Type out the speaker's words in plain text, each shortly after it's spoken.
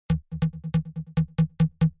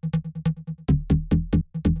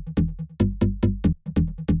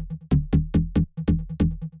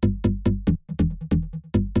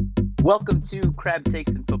Welcome to Crab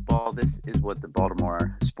Takes in Football. This is what the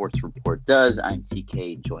Baltimore Sports Report does. I'm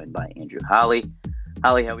TK, joined by Andrew Holly.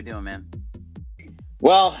 Holly, how we doing, man?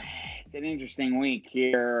 Well, it's an interesting week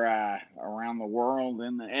here around the world,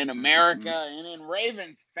 in America, and in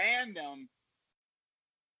Ravens fandom.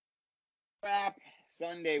 Crap,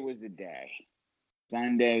 Sunday was a day.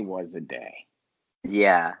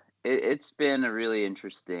 Yeah, it's been a really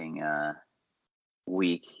interesting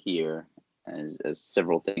week here, as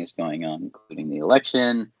several things going on, including the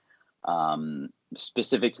election.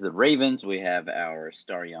 Specific to the Ravens, we have our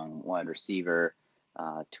star young wide receiver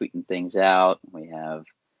tweeting things out. We have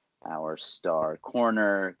our star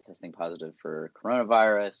corner testing positive for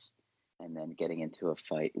coronavirus, and then getting into a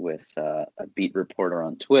fight with a beat reporter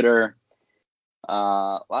on Twitter. A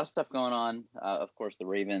lot of stuff going on. Of course, the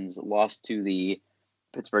Ravens lost to the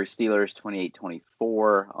Pittsburgh Steelers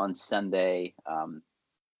 28-24 on Sunday.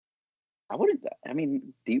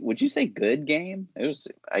 Would you say good game?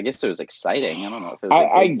 I guess it was exciting. I don't know if it was a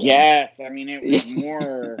good game. guess. It was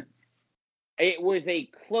more. It was a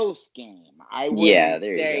close game. I wouldn't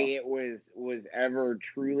say it was ever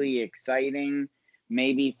truly exciting.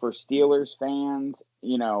 Maybe for Steelers fans,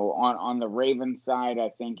 on the Ravens side,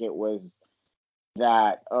 I think it was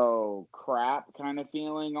that oh crap kind of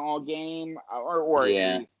feeling all game, or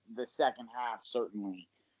at least the second half certainly.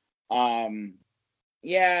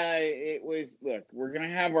 It was. Look, we're gonna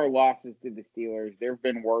have our losses to the Steelers. There have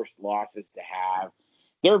been worse losses to have.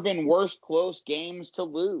 There have been worse close games to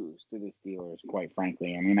lose to the Steelers, quite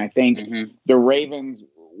frankly. I think the Ravens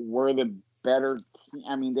were the better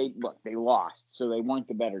team. They lost, so they weren't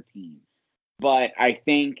the better team. But I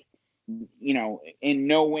think, in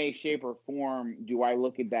no way, shape, or form do I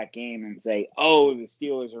look at that game and say, oh, the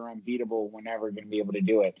Steelers are unbeatable. We're never going to be able to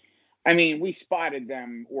do it. We spotted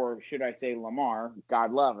them, or should I say Lamar,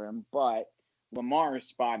 God love him, but Lamar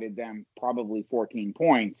spotted them probably 14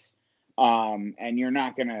 points. And you're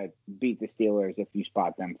not going to beat the Steelers if you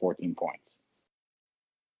spot them 14 points.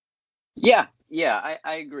 Yeah,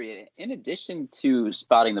 I agree. In addition to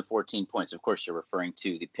spotting the 14 points, of course, you're referring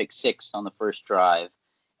to the pick six on the first drive,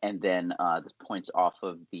 and then the points off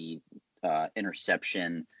of the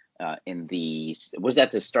interception was that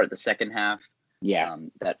to start the second half? Yeah.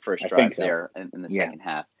 That first drive there in the second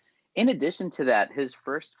half. In addition to that, his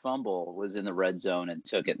first fumble was in the red zone and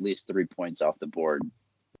took at least 3 points off the board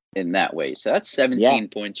in that way. So that's 17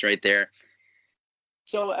 points right there.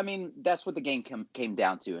 So, that's what the game came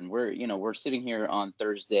down to. And we're sitting here on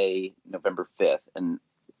Thursday, November 5th, and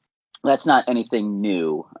that's not anything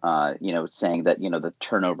new, saying that, the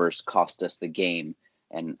turnovers cost us the game.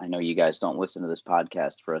 And I know you guys don't listen to this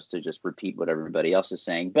podcast for us to just repeat what everybody else is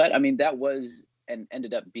saying. But, that was and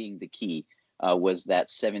ended up being the key, was that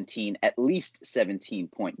at least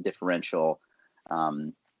 17-point differential.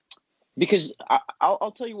 Because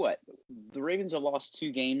I'll tell you what, the Ravens have lost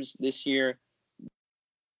 2 games this year.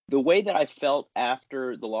 The way that I felt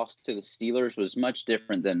after the loss to the Steelers was much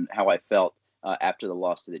different than how I felt after the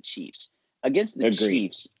loss to the Chiefs. Against the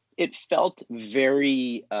Chiefs, it felt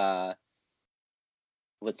very,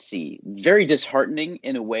 very disheartening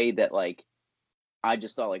in a way that, I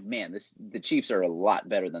just thought, man, the Chiefs are a lot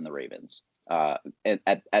better than the Ravens that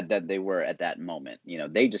they were at that moment.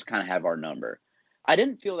 They just kind of have our number. I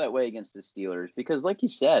didn't feel that way against the Steelers because, like you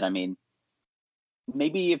said,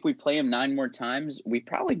 maybe if we play them 9 more times, we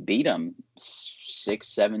probably beat them 6,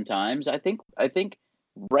 7 times. I think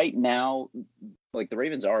right now, the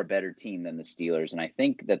Ravens are a better team than the Steelers, and I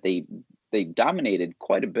think that they dominated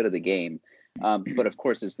quite a bit of the game. But of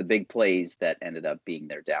course, it's the big plays that ended up being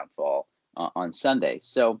their downfall on Sunday.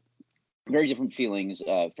 So very different feelings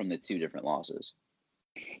from the 2 different losses.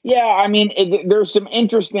 Yeah, there's some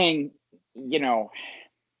interesting,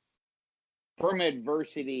 from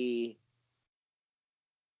adversity.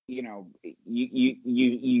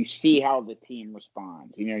 You see how the team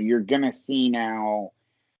responds. You're gonna see now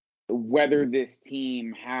whether this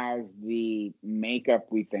team has the makeup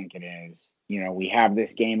we think it is. We have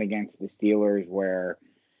this game against the Steelers where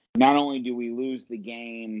not only do we lose the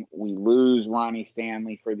game, we lose Ronnie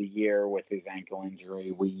Stanley for the year with his ankle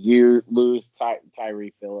injury. We lose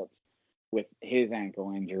Tyree Phillips with his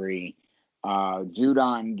ankle injury.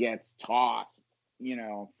 Judon gets tossed,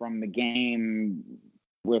 from the game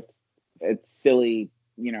with it's silly,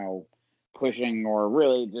 pushing, or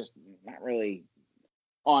really just not really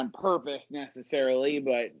on purpose necessarily,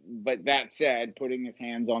 but that said, putting his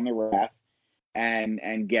hands on the ref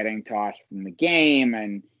and getting tossed from the game,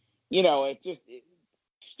 and it's just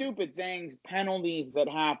stupid things, penalties that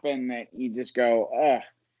happen that you just go, ugh.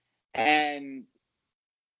 And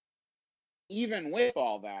even with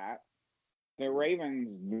all that, the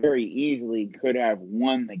Ravens very easily could have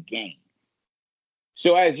won the game.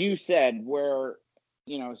 So as you said, where,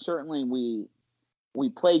 certainly we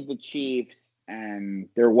played the Chiefs and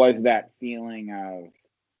there was that feeling of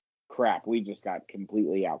crap, we just got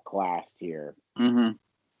completely outclassed here. Mm-hmm.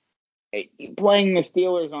 Playing the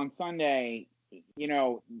Steelers on Sunday,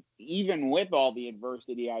 even with all the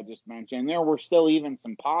adversity I just mentioned, there were still even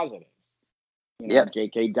some positives.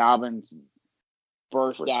 J.K. Dobbins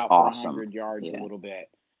burst out awesome. for 100 yards a little bit.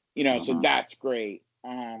 Mm-hmm. So that's great.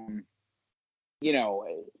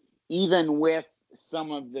 Even with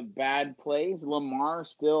some of the bad plays, Lamar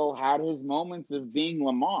still had his moments of being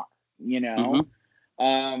Lamar,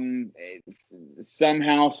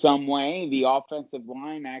 somehow, some way, the offensive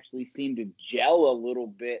line actually seemed to gel a little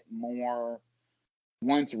bit more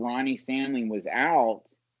once Ronnie Stanley was out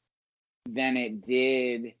than it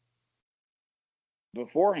did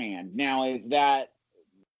beforehand. Now, is that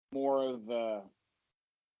more of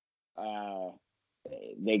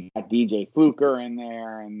they got DJ Fluker in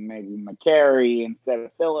there and maybe McCary instead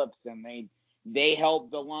of Phillips, and they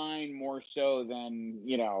helped the line more so than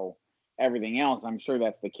everything else? I'm sure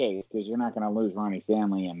that's the case, because you're not going to lose Ronnie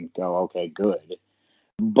Stanley and go, okay, good.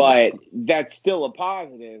 But that's still a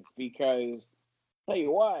positive, because tell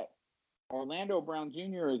you what, Orlando Brown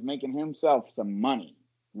Jr. is making himself some money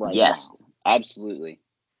right now. Yes, absolutely.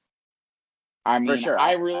 I mean, for sure.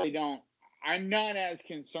 I really don't. I'm not as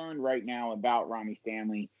concerned right now about Ronnie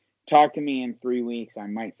Stanley. Talk to me in 3 weeks, I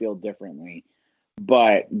might feel differently.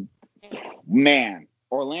 But man,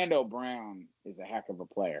 Orlando Brown is a heck of a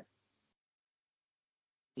player.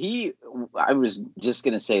 I was just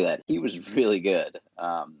going to say that he was really good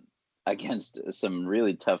against some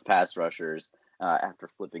really tough pass rushers after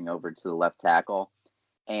flipping over to the left tackle.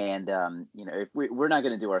 And, if we're not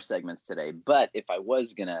going to do our segments today, but if I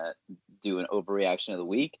was going to do an overreaction of the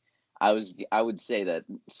week, I would say that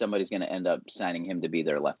somebody's going to end up signing him to be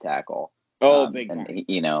their left tackle. Oh, big time.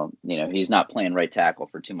 And he's not playing right tackle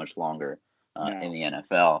for too much longer in the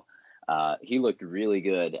NFL. He looked really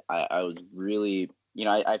good. I was really,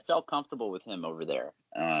 I felt comfortable with him over there,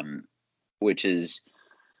 which is,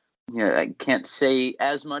 I can't say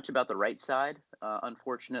as much about the right side,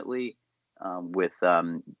 unfortunately, with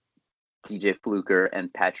DJ Fluker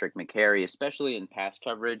and Patrick McCary, especially in pass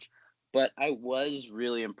coverage. But I was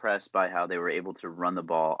really impressed by how they were able to run the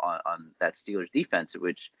ball on that Steelers defense,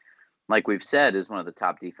 which, like we've said, is one of the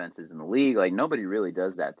top defenses in the league. Like, nobody really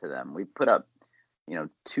does that to them. We put up,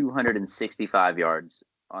 265 yards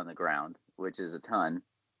on the ground, which is a ton.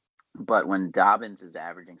 But when Dobbins is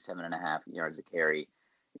averaging 7.5 yards a carry,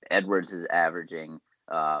 Edwards is averaging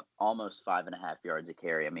almost 5.5 yards a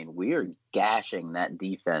carry. I mean, we are gashing that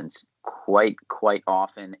defense quite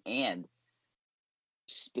often, and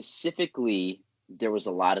specifically, there was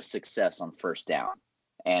a lot of success on first down.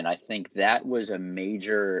 And I think that was a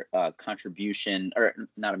major contribution, or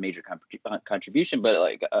not a major contribution, but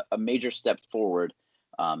like a major step forward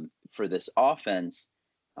for this offense,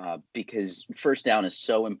 because first down is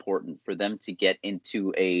so important for them to get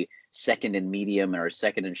into a second and medium or a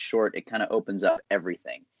second and short. It kind of opens up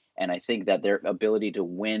everything. And I think that their ability to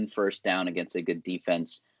win first down against a good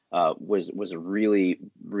defense was a really,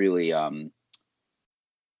 really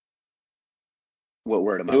what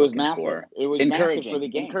word am I looking massive. for? It was massive for the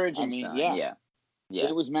game. Encouraging. I mean, sign. Yeah.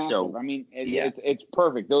 It was massive. So, I mean, it's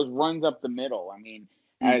perfect. Those runs up the middle. I mean,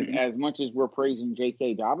 as much as we're praising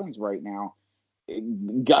J.K. Dobbins right now,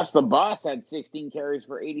 Gus the Bus had 16 carries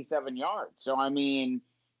for 87 yards. So, I mean,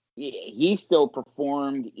 he still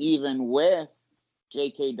performed even with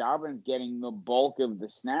J.K. Dobbins getting the bulk of the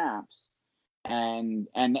snaps and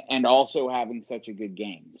also having such a good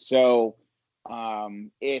game. So,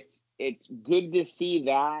 it's good to see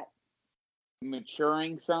that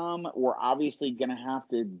maturing some. We're obviously going to have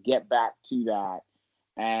to get back to that.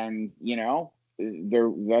 And,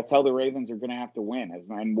 that's how the Ravens are going to have to win.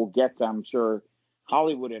 And we'll get to, I'm sure,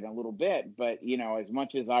 Hollywood in a little bit. But, as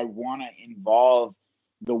much as I want to involve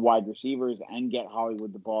the wide receivers and get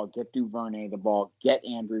Hollywood the ball, get Duvernay the ball, get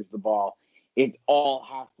Andrews the ball, it all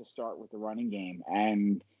has to start with the running game.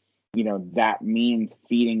 And, that means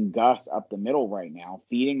feeding Gus up the middle right now,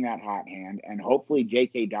 feeding that hot hand, and hopefully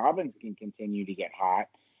J.K. Dobbins can continue to get hot.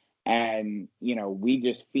 And, we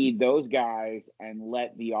just feed those guys and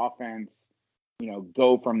let the offense,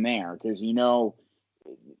 go from there. Because,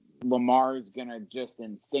 Lamar's going to just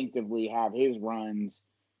instinctively have his runs.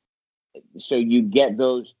 So you get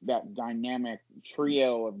that dynamic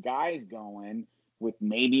trio of guys going, with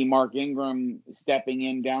maybe Mark Ingram stepping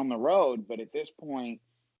in down the road. But at this point,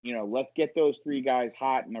 let's get those three guys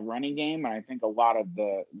hot in the running game, and I think a lot of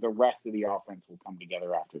the rest of the offense will come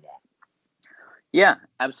together after that. Yeah,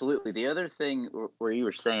 absolutely. The other thing where you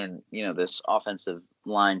were saying, this offensive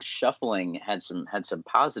line shuffling had some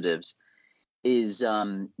positives is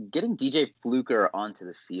getting DJ Fluker onto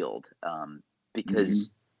the field, Hmm.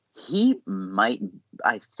 because he might,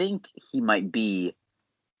 I think he might be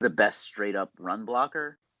the best straight up run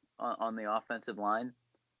blocker on the offensive line,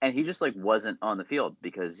 and he just like wasn't on the field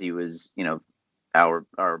because he was,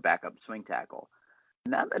 our backup swing tackle.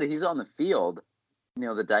 Now that he's on the field,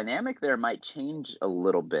 the dynamic there might change a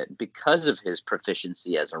little bit because of his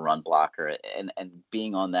proficiency as a run blocker and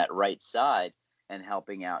being on that right side and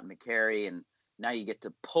helping out McCary. And now you get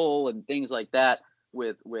to pull and things like that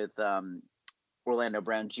with Orlando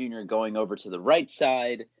Brown Jr. going over to the right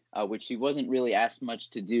side, which he wasn't really asked much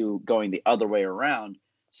to do going the other way around.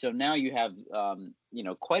 So now you have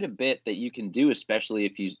quite a bit that you can do, especially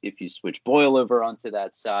if you switch Boyle over onto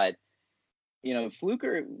that side.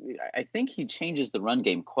 Fluker, I think he changes the run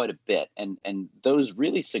game quite a bit, and those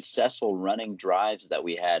really successful running drives that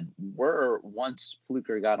we had were once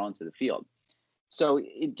Fluker got onto the field. So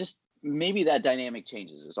it just maybe that dynamic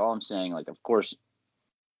changes is all I'm saying. Like, of course,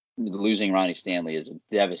 losing Ronnie Stanley is a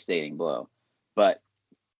devastating blow, but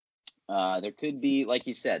there could be, like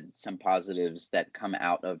you said, some positives that come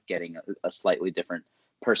out of getting a slightly different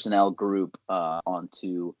personnel group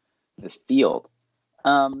onto the field.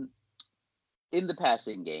 Um, in the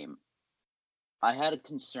passing game, I had a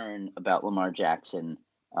concern about Lamar Jackson,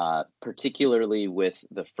 particularly with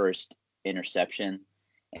the first interception,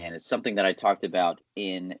 and it's something that I talked about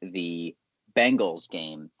in the Bengals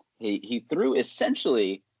game. He threw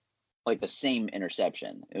essentially like the same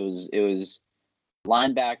interception. It was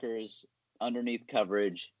linebackers underneath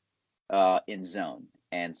coverage in zone,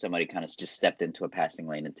 and somebody kind of just stepped into a passing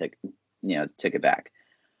lane and took it back.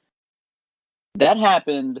 That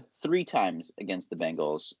happened 3 times against the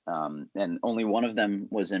Bengals, and only one of them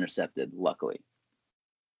was intercepted, luckily.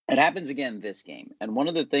 It happens again this game. And one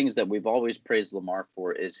of the things that we've always praised Lamar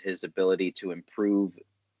for is his ability to improve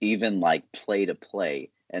even like play to play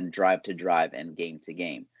and drive to drive and game to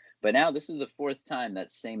game. But now this is the 4th time that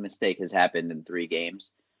same mistake has happened in 3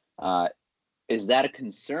 games. Uh, is that a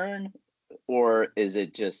concern, or is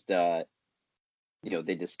it just they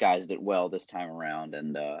disguised it well this time around,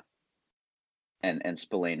 and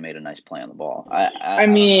Spillane made a nice play on the ball? I I I, I don't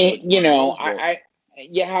know mean, which one it is, but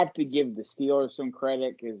you have to give the Steelers some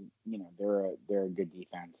credit because they're a good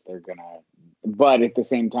defense. They're gonna, but at the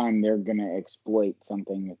same time, they're gonna exploit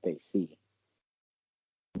something that they see.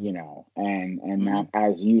 And hmm that,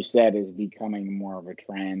 as you said, is becoming more of a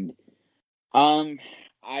trend. Um,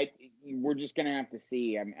 I We're just gonna have to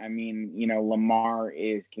see. I mean, Lamar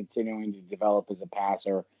is continuing to develop as a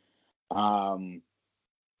passer. Um,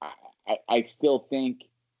 I still think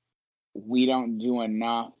we don't do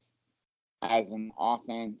enough as an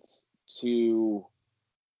offense to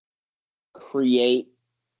create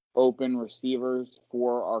open receivers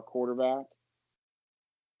for our quarterback.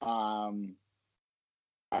 Um,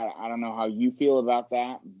 I don't know how you feel about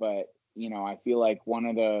that, but I feel like one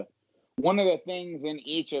of the things in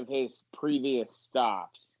each of his previous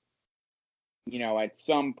stops, at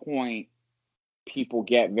some point people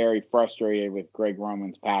get very frustrated with Greg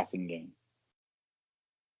Roman's passing game.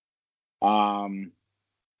 Um,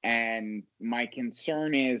 and my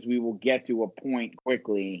concern is we will get to a point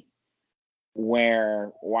quickly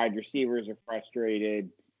where wide receivers are frustrated.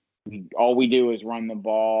 All we do is run the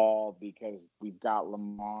ball because we've got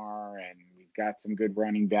Lamar and we've got some good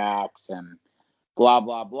running backs and blah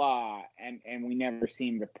blah blah, and we never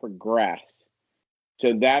seem to progress.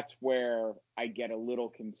 So that's where I get a little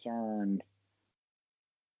concerned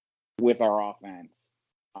with our offense,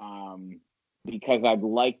 um, because I'd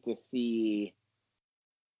like to see.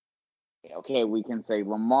 Okay, we can say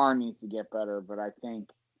Lamar needs to get better, but I think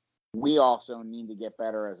we also need to get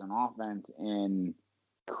better as an offense in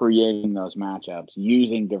creating those matchups,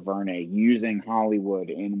 using DuVernay, using Hollywood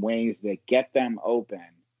in ways that get them open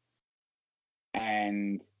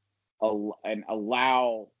and and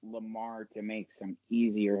allow Lamar to make some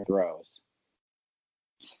easier throws.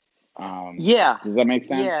 yeah, Does that make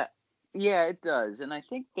sense? yeah, yeah, it does. And I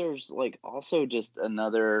think there's like also just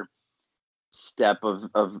another step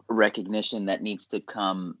of recognition that needs to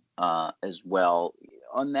come as well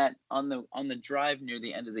on the drive near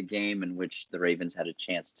the end of the game in which the Ravens had a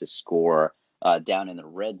chance to score down in the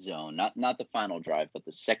red zone, not the final drive, but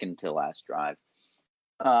the second to last drive.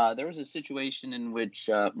 There was a situation in which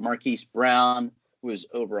Marquise Brown was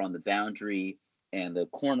over on the boundary, and the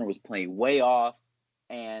corner was playing way off,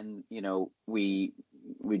 and we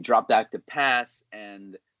dropped back to pass,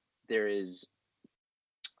 and there is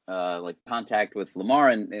like contact with Lamar,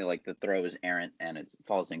 and like the throw is errant and it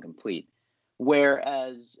falls incomplete.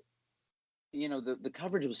 Whereas, the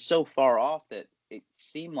coverage was so far off that it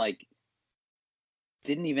seemed like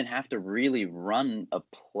didn't even have to really run a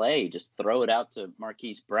play, just throw it out to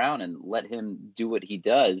Marquise Brown and let him do what he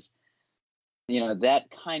does.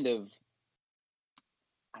 That kind of,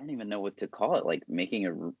 I don't even know what to call it, like making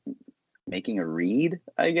a read,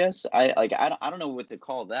 I guess. I don't know what to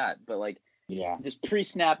call that, but like Yeah. just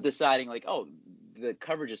pre-snap deciding like, oh, the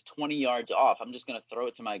coverage is 20 yards off. I'm just going to throw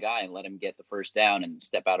it to my guy and let him get the first down and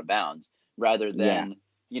step out of bounds rather than,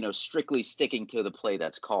 strictly sticking to the play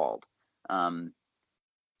that's called.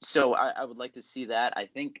 So I would like to see that. I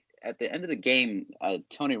think at the end of the game,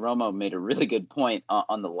 Tony Romo made a really good point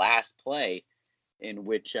on the last play in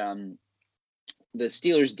which the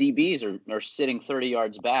Steelers DBs are sitting 30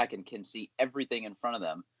 yards back and can see everything in front of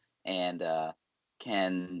them and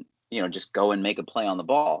can, just go and make a play on the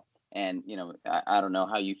ball. And, I don't know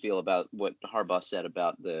how you feel about what Harbaugh said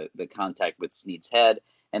about the contact with Snead's head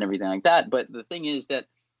and everything like that. But the thing is that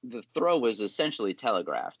the throw was essentially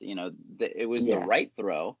telegraphed. It was the right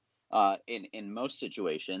throw in most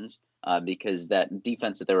situations because that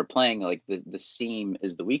defense that they were playing, like the seam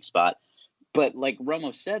is the weak spot. But like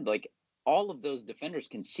Romo said, like all of those defenders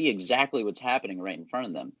can see exactly what's happening right in front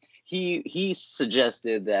of them. He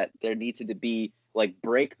suggested that there needed to be like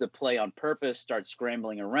break the play on purpose, start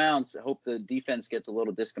scrambling around, so hope the defense gets a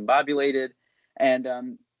little discombobulated, and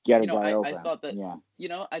get a guy open. I thought that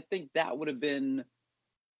I think that would have been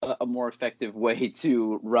a more effective way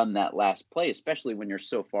to run that last play, especially when you're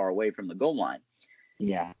so far away from the goal line.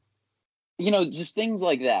 Yeah. Just things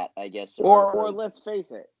like that, I guess. Or let's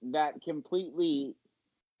face it, that completely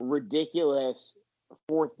ridiculous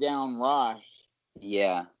fourth down rush.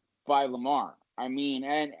 Yeah. By Lamar. I mean,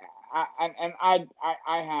 and I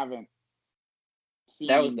haven't seen.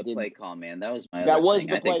 That was the play call, man. That was my. That was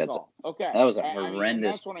thing. the play call. Okay. That was a horrendous. And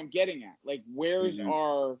that's what I'm getting at. Like, where's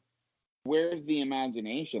the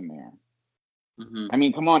imagination there? Mm-hmm. I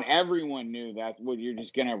mean, come on, everyone knew that's what you're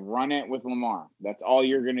just gonna run it with Lamar. That's all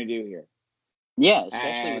you're gonna do here. Yeah,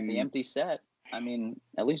 especially with the empty set. I mean,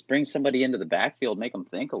 at least bring somebody into the backfield, make them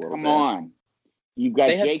think a little bit. Come on. You've got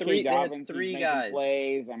J.K. Dobbins three making guys.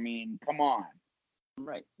 plays. I mean, come on.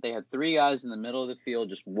 Right. They had three guys in the middle of the field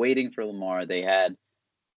just waiting for Lamar. They had,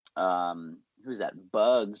 who's that?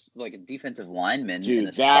 Bugs, like a defensive lineman in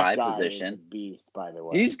a spy position. Is a beast, by the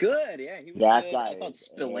way. He's good. Yeah, he was good. I thought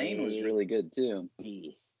Spillane was really good, too.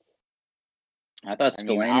 Beast. I thought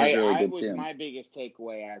Spillane was really good, too. My biggest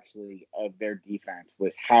takeaway, actually, of their defense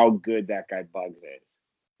was how good that guy Bugs is.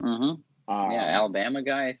 Mm-hmm. Alabama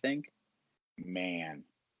guy, I think. Man.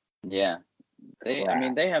 Yeah. They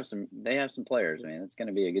have some players. I mean, it's going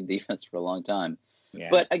to be a good defense for a long time. Yeah.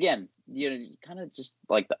 But again, kind of just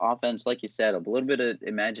like the offense, like you said, a little bit of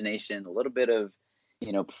imagination, a little bit of,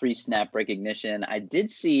 pre-snap recognition. I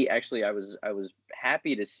did see, actually, I was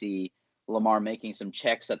happy to see Lamar making some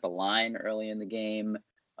checks at the line early in the game.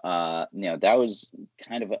 That was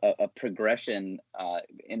kind of a progression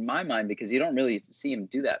in my mind because you don't really see him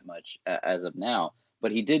do that much as of now.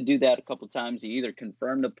 But he did do that a couple times. He either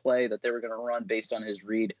confirmed a play that they were going to run based on his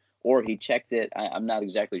read, or he checked it. I'm not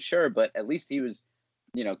exactly sure, but at least he was,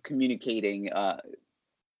 communicating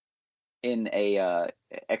in a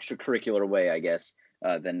extracurricular way, I guess,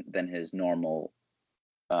 than his normal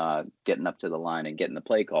getting up to the line and getting the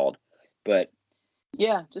play called. But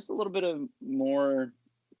yeah, just a little bit of more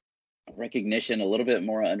recognition, a little bit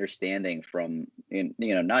more understanding from,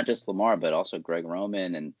 not just Lamar, but also Greg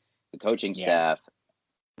Roman and the coaching staff.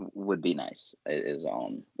 Would be nice is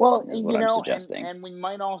what I'm suggesting. And we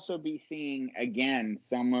might also be seeing again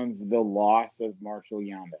some of the loss of Marshall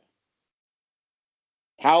Yanda.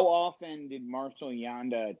 How often did Marshall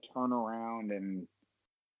Yanda turn around and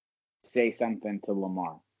say something to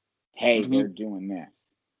Lamar? Hey, they're doing this.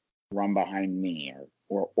 Run behind me,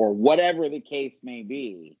 or whatever the case may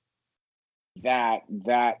be. That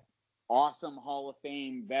awesome Hall of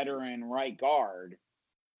Fame veteran right guard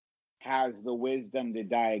has the wisdom to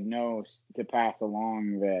diagnose, to pass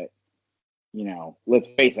along that, let's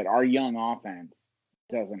face it, our young offense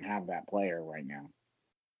doesn't have that player right now.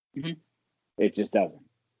 Mm-hmm. It just doesn't.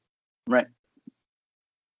 Right.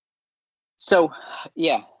 So,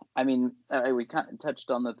 yeah, I mean, we kind of touched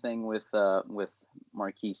on the thing with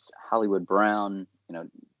Marquise Hollywood Brown.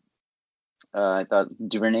 I thought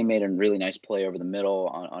Duvernay made a really nice play over the middle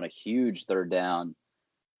on a huge third down.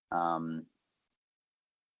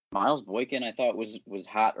 Miles Boykin, I thought was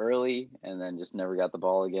hot early and then just never got the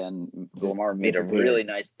ball again. Lamar made a really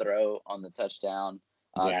nice throw on the touchdown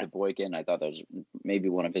to Boykin. I thought that was maybe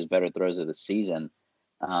one of his better throws of the season.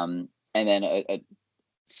 And then a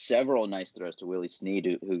several nice throws to Willie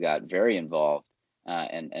Snead, who got very involved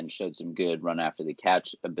and showed some good run after the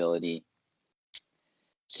catch ability.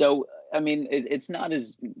 So, I mean, it's not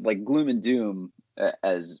as like gloom and doom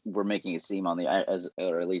as we're making it seem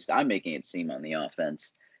or at least I'm making it seem on the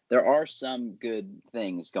offense. There are some good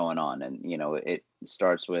things going on, and it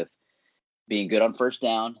starts with being good on first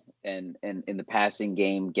down and in the passing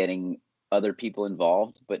game, getting other people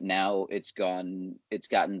involved. But now it's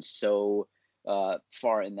gotten so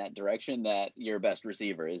far in that direction that your best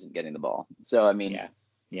receiver isn't getting the ball. So, I mean,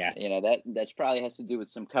 yeah, that's probably has to do with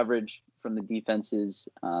some coverage from the defenses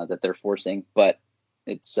that they're forcing. But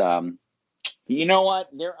it's you know what?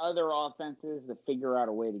 There are other offenses that figure out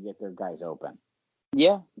a way to get their guys open.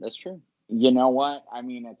 Yeah, that's true. You know what? I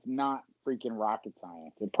mean, it's not freaking rocket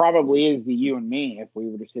science. It probably is to you and me if we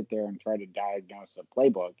were to sit there and try to diagnose a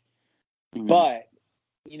playbook. Mm-hmm. But,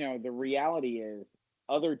 the reality is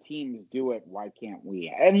other teams do it. Why can't we?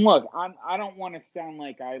 And look, I don't want to sound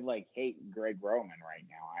like I hate Greg Roman right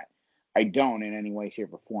now. I don't in any way,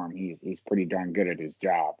 shape, or form. He's pretty darn good at his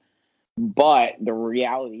job. But the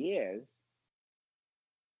reality is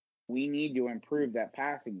we need to improve that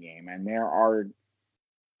passing game. And there are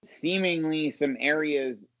seemingly some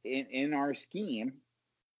areas in our scheme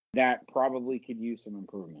that probably could use some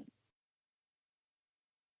improvement.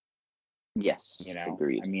 Yes,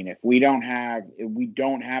 agreed. I mean, if we don't have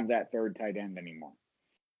that third tight end anymore,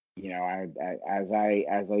 as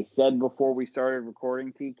I said before we started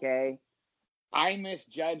recording, TK, I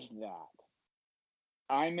misjudged that.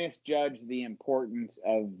 I misjudged the importance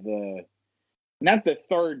of not the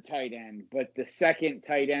third tight end, but the second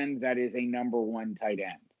tight end that is a number one tight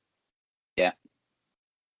end. Yeah.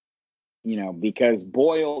 Because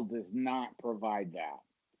Boyle does not provide that.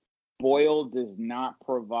 Boyle does not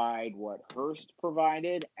provide what Hurst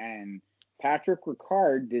provided, and Patrick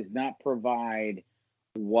Ricard does not provide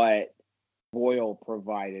what Boyle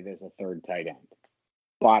provided as a third tight end.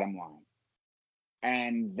 Bottom line.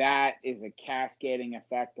 And that is a cascading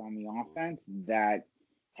effect on the offense that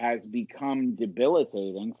has become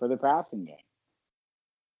debilitating for the passing game.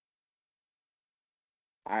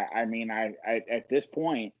 I mean, at this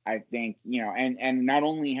point, I think, and not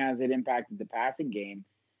only has it impacted the passing game,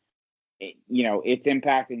 it's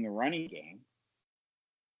impacting the running game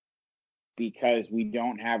because we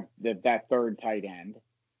don't have that third tight end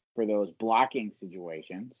for those blocking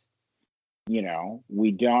situations. We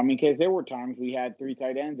don't, because there were times we had three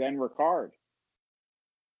tight ends and Ricard.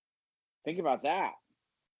 Think about that.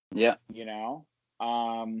 Yeah.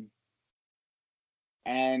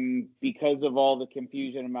 And because of all the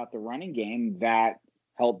confusion about the running game, that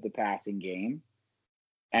helped the passing game.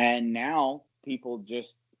 And now people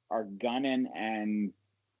just are gunning, and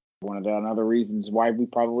one of the other reasons why we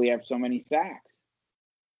probably have so many sacks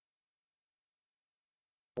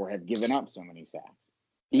or have given up so many sacks.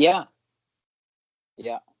 Yeah.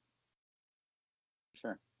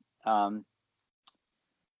 Sure.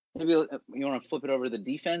 Maybe you want to flip it over to the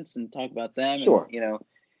defense and talk about them. Sure.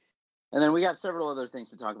 And then we got several other things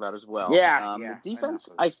to talk about as well. Yeah. The defense,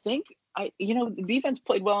 I think, the defense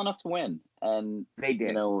played well enough to win. And they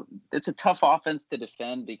did. It's a tough offense to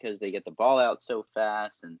defend because they get the ball out so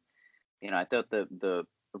fast. And, I thought the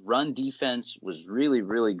run defense was really,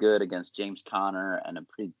 really good against James Conner and a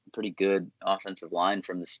pretty good offensive line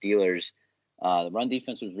from the Steelers. The run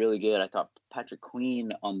defense was really good. I thought Patrick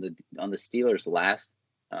Queen on the Steelers' last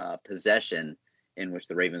possession, in which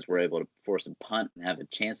the Ravens were able to force a punt and have a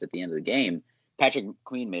chance at the end of the game, Patrick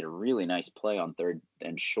Queen made a really nice play on third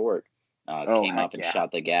and short, came up and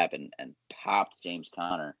shot the gap and popped James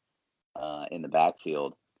Conner in the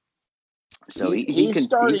backfield. So he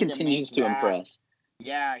continues to impress.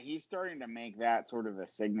 Yeah, he's starting to make that sort of a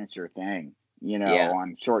signature thing,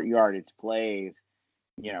 on short yardage plays.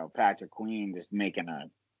 Patrick Queen just making a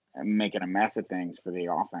mess of things for the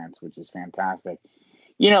offense, which is fantastic.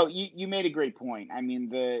 You made a great point. I mean,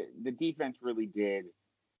 the defense really did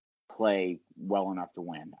play well enough to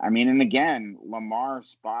win. I mean, and again, Lamar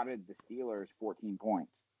spotted the Steelers 14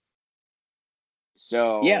 points.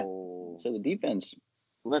 So yeah. So the defense.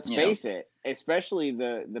 Let's face it, especially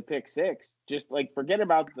the pick six. Just forget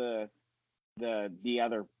about the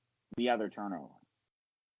other turnover.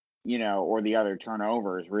 Or the other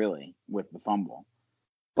turnovers really with the fumble.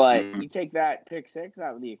 But you take that pick six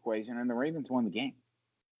out of the equation, and the Ravens won the game.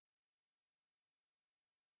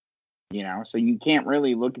 So you can't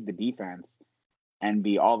really look at the defense and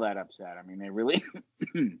be all that upset. I mean, they really,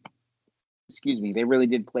 they really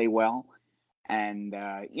did play well. And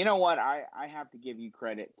you know what? I have to give you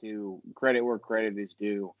credit where credit is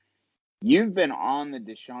due. You've been on the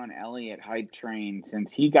Deshaun Elliott hype train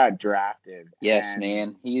since he got drafted. Yes, And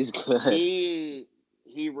man, he's good. he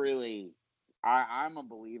really, I'm a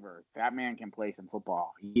believer. That man can play some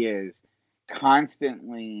football.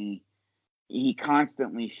 Constantly, he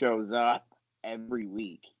constantly shows up every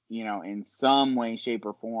week, in some way, shape,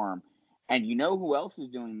 or form. And you know who else is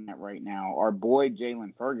doing that right now? Our boy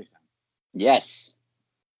Jalen Ferguson. Yes.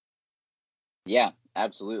 Yeah,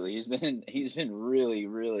 absolutely. He's been really,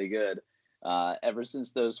 really good. Ever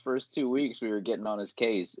since those first 2 weeks, we were getting on his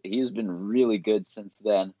case. He's been really good since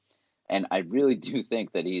then, and I really do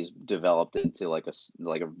think that he's developed into like a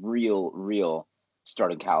real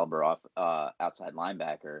starting caliber outside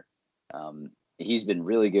linebacker. He's been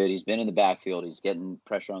really good. He's been in the backfield. He's getting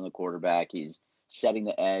pressure on the quarterback. He's setting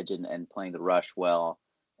the edge and playing the rush well,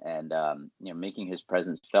 and making his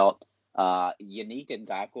presence felt. Yannick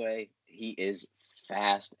Ngakoue, he is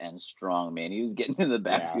fast and strong, man. He was getting in the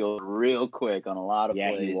Yeah. backfield real quick on a lot of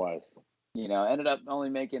Yeah, plays. he was. Ended up only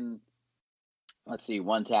making, let's see,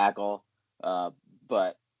 one tackle,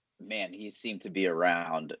 but man, he seemed to be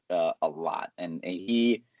around a lot. And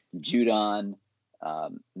he, Judon,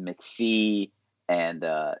 McPhee, and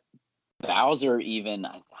Bowser even.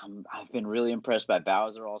 I've been really impressed by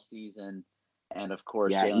Bowser all season, and of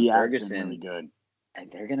course Yeah, he Jalen has been Ferguson. really good. And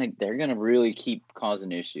they're gonna really keep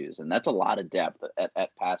causing issues, and that's a lot of depth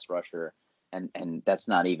at pass rusher, and that's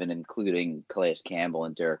not even including Calais Campbell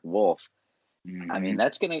and Derek Wolfe. Mm-hmm. I mean,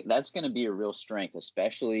 that's gonna be a real strength,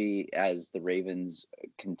 especially as the Ravens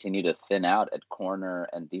continue to thin out at corner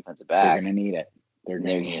and defensive back. They're gonna need it. They're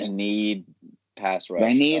gonna need pass rush.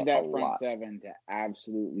 They need that a front lot. seven to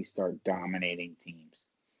absolutely start dominating teams.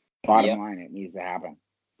 Bottom line, it needs to happen.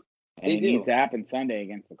 And it needs to happen Sunday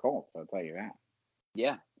against the Colts, I'll tell you that.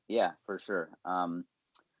 Yeah, for sure. But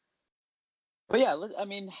yeah,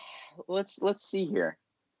 let's see here.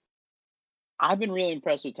 I've been really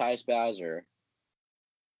impressed with Tyus Bowser.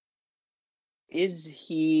 Is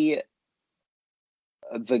he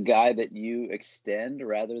the guy that you extend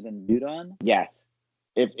rather than Judon? Yes.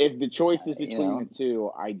 If the choice is between the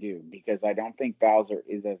two, I do, because I don't think Bowser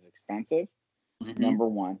is as expensive. Mm-hmm. Number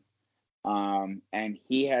one. And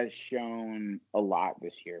he has shown a lot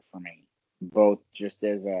this year for me, both just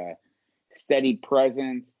as a steady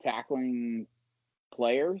presence tackling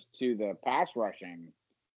players to the pass rushing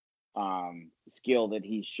skill that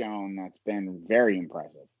he's shown that's been very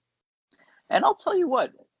impressive. And I'll tell you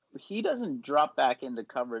what, he doesn't drop back into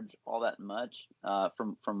coverage all that much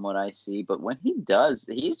from what I see, but when he does,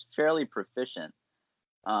 he's fairly proficient.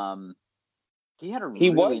 He had a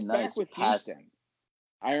really nice back with pass. Houston.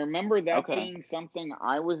 I remember that being something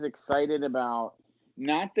I was excited about.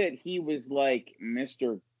 Not that he was like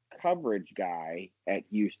Mr. Coverage guy at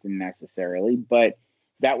Houston necessarily, but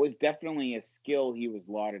that was definitely a skill he was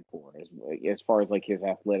lauded for, as far as like his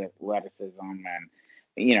athleticism and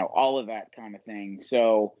all of that kind of thing.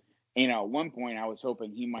 So at one point I was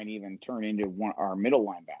hoping he might even turn into our middle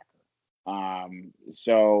linebacker.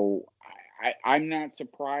 So I'm not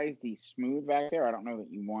surprised he's smooth back there. I don't know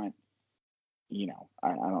that you want. I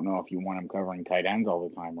don't know if you want him covering tight ends all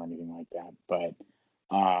the time or anything like that, but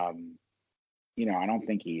I don't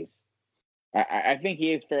think he's. I think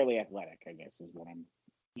he is fairly athletic, I guess, is what I'm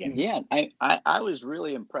getting. Yeah, I was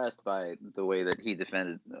really impressed by the way that he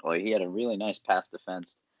defended. Like, he had a really nice pass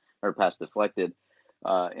deflected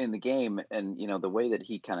in the game, and the way that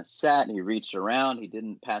he kind of sat and he reached around, he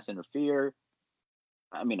didn't pass interfere.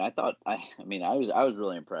 I mean, I was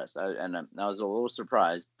really impressed. I was a little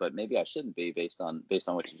surprised, but maybe I shouldn't be based on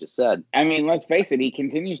what you just said. I mean, let's face it, he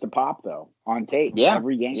continues to pop though on tape. Yeah,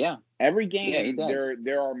 every game. Yeah, every game. Yeah, he does.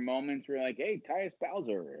 There are moments where you're like, hey, Tyus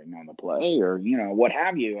Bowser on the play, or what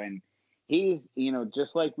have you, and he's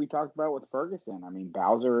just like we talked about with Ferguson. I mean,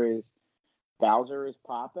 Bowser is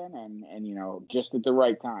popping, and just at the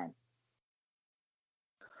right time.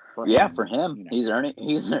 For him, he's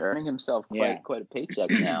earning himself quite a paycheck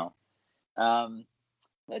now.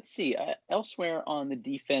 Let's see. Elsewhere on the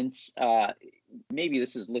defense, maybe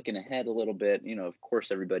this is looking ahead a little bit. Of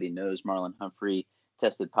course, everybody knows Marlon Humphrey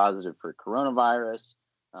tested positive for coronavirus,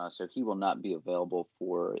 so he will not be available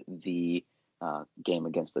for the game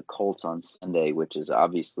against the Colts on Sunday, which is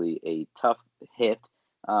obviously a tough hit.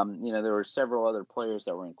 There were several other players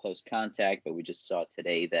that were in close contact, but we just saw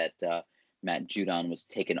today that Matt Judon was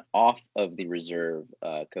taken off of the reserve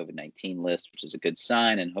COVID-19 list, which is a good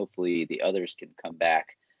sign, and hopefully the others can come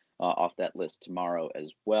back off that list tomorrow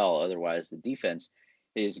as well. Otherwise, the defense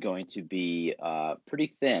is going to be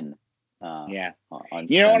pretty thin. On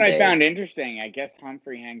Sunday. What I found interesting? I guess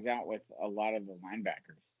Humphrey hangs out with a lot of the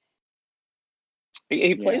linebackers.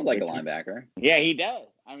 He Yeah, plays like a linebacker. yeah, he does.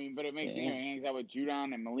 I mean, but it makes Yeah. he hangs out with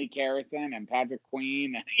Judon and Malik Harrison and Patrick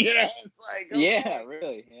Queen. You know, it's like, Yeah, okay.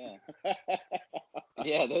 really. Yeah.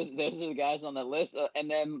 Yeah, those are the guys on that list, and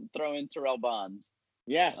then throw in Terrell Bonds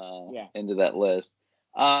Yeah, yeah. into that list.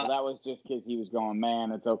 Well, that was just because he was going,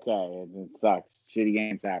 man, it's okay. It sucks. Shitty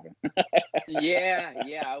games happen. Yeah,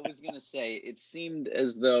 yeah. I was gonna say it seemed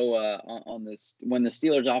as though on this when the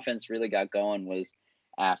Steelers' offense really got going was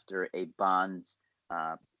after a Bonds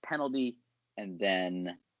penalty, and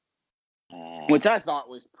then Which I thought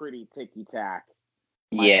was pretty ticky tack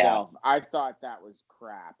yeah. myself. I thought that was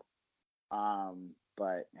crap.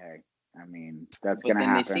 But hey, I mean, that's But gonna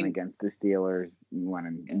then they happen seem against the Steelers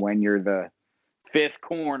when you're the fifth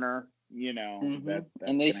corner. You know, that's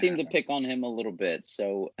and they gonna seem to happen. pick on him a little bit.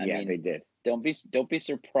 So I Yeah, mean, they did. don't be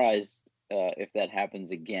surprised if that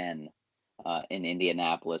happens again in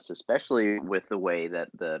Indianapolis, especially with the way that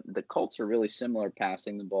the Colts are really similar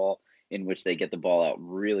passing the ball, in which they get the ball out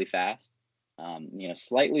really fast.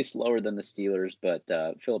 Slightly slower than the Steelers, but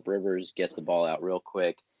Philip Rivers gets the ball out real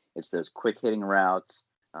quick. It's those quick hitting routes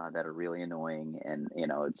that are really annoying, and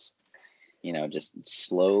it's just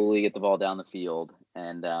slowly get the ball down the field,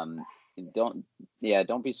 and don't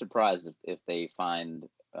be surprised if they find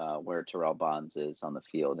where Terrell Bonds is on the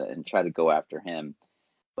field and try to go after him.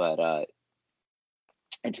 But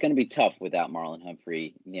it's going to be tough without Marlon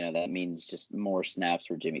Humphrey. That means just more snaps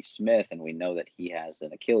for Jimmy Smith, and we know that he has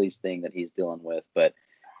an Achilles thing that he's dealing with. But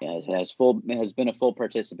has been a full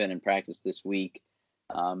participant in practice this week.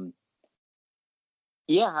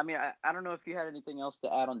 Yeah, I mean, I don't know if you had anything else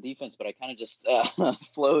to add on defense, but I kind of just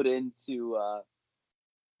flowed into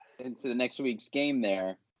the next week's game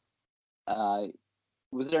there.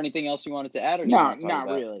 Was there anything else you wanted to add, or do you No, want to talk not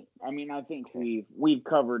about? really. I mean, I think Okay. we've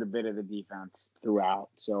covered a bit of the defense throughout.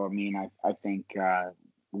 So I mean, I think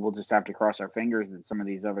we'll just have to cross our fingers that some of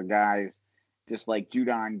these other guys, just like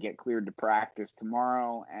Judon, get cleared to practice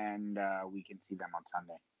tomorrow, and we can see them on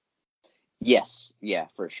Sunday. Yes, yeah,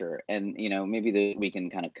 for sure. And maybe we can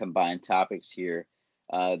kind of combine topics here.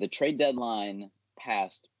 The trade deadline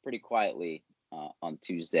passed pretty quietly on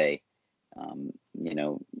Tuesday.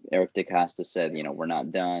 Eric DeCosta said, we're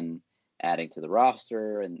not done adding to the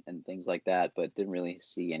roster and things like that, but didn't really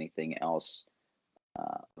see anything else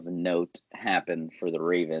of a note happen for the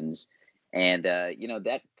Ravens. And,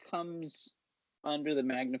 that comes under the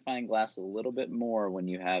magnifying glass a little bit more when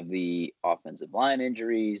you have the offensive line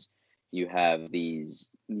injuries. You have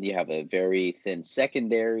a very thin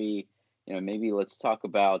secondary. Maybe let's talk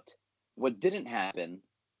about what didn't happen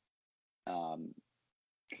on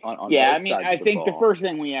Yeah, I both mean, sides I of the think the ball. first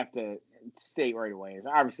thing we have to state right away is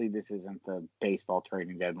obviously this isn't the baseball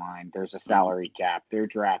trading deadline. There's a salary cap. There are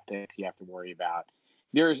draft picks you have to worry about.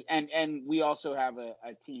 And we also have a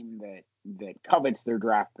team that covets their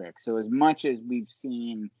draft picks. So as much as we've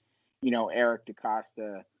seen, Eric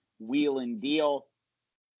DeCosta wheel and deal,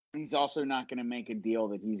 he's also not going to make a deal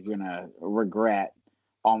that he's going to regret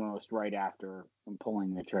almost right after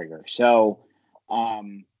pulling the trigger. So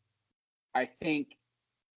I think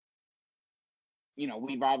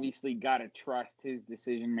we've obviously got to trust his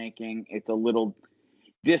decision making. It's a little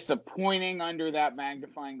disappointing under that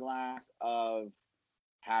magnifying glass of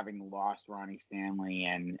having lost Ronnie Stanley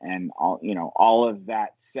and all of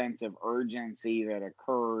that sense of urgency that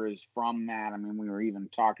occurs from that. I mean, we were even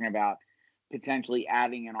talking about potentially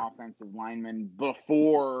adding an offensive lineman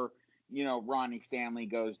before Ronnie Stanley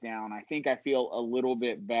goes down. I think I feel a little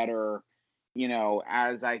bit better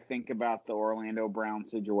as I think about the Orlando Brown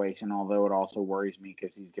situation, although it also worries me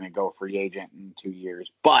because he's going to go free agent in 2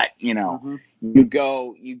 years. But, Mm-hmm. you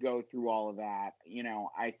go through all of that.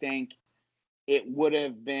 I think it would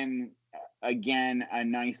have been, again, a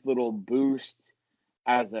nice little boost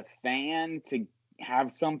as a fan to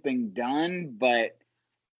have something done. But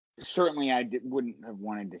certainly wouldn't have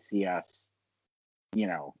wanted to see us,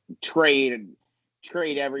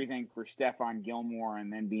 trade everything for Stephon Gilmore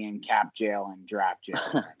and then be in cap jail and draft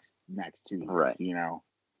jail next 2 years. Right.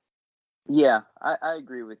 Yeah, I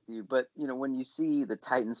agree with you. But, when you see the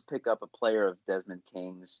Titans pick up a player of Desmond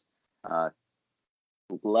King's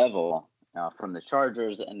level from the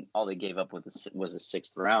Chargers, and all they gave up was a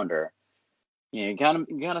sixth rounder, you kind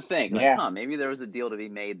of think like, maybe there was a deal to be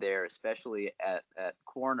made there, especially at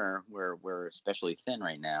corner where we're especially thin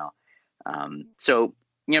right now. So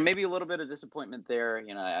maybe a little bit of disappointment there.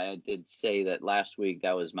 I did say that last week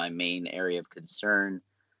that was my main area of concern.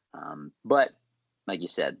 But like you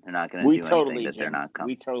said, they're not going to do anything that they're not we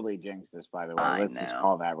coming. totally jinxed this, by the way. I Let's just know.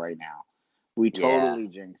 call that right now. We Yeah. totally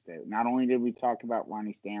jinxed it. Not only did we talk about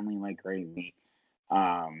Ronnie Stanley like crazy,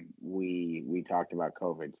 we talked about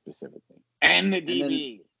COVID specifically. And the And then,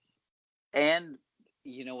 DBs. and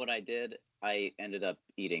you know what I did? I ended up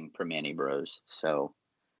eating Permani Bros. So,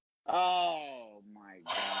 Oh my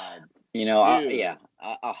God, yeah, dude.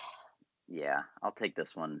 yeah, I'll take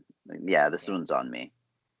this one. Yeah, this Yeah, one's on me.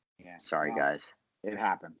 yeah. Sorry, Well, guys. it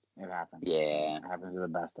happens. It happens. Yeah, It happens to the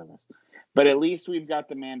best of us. But at least we've got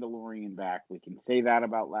the Mandalorian back. We can say that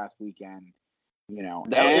about last weekend. it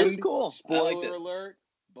was And cool. I liked spoiler it. alert,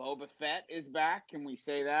 Boba Fett is back. Can we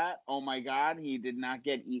say that? Oh my God, he did not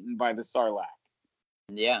get eaten by the Sarlacc.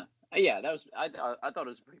 Yeah, yeah, that was. I thought it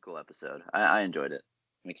was a pretty cool episode. I enjoyed it.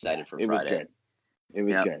 I'm Yeah, excited for it was Friday. good. It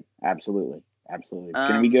was Yep. good. Absolutely. Absolutely. It's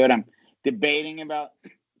going to be Um. good. I'm debating about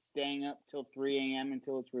staying up till 3 a.m.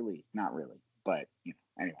 until it's released. Not really, but,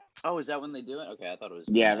 anyway. Oh, is that when they do it? Okay, I thought it was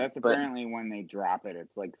Yeah, midnight. that's But apparently when they drop it.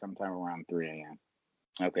 It's like sometime around 3 a.m.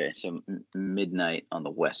 okay, so midnight on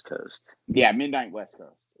the West Coast. Yeah, midnight West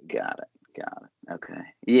Coast. Got it. Got it. Okay.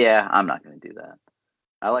 Yeah, I'm not gonna do that.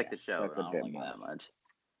 I like Yeah, the show, that's and a I don't bit like it much. that much.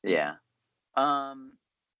 Yeah. Yeah. Um.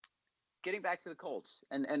 Getting back to the Colts,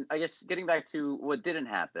 and I guess getting back to what didn't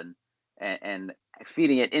happen, and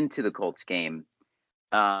feeding it into the Colts game.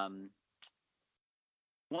 Um.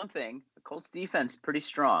 One thing, the Colts defense pretty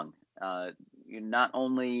strong. You're not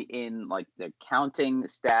only in like the counting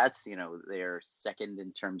stats, they're second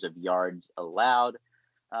in terms of yards allowed,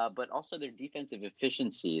 but also their defensive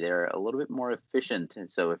efficiency. They're a little bit more efficient. And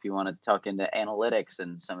so if you want to talk into analytics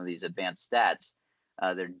and some of these advanced stats,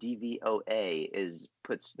 their DVOA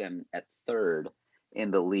puts them at third in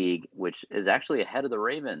the league, which is actually ahead of the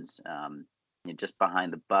Ravens, just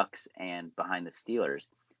behind the Bucks and behind the Steelers.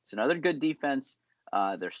 So another good defense.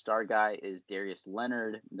 Their star guy is Darius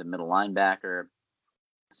Leonard, the middle linebacker.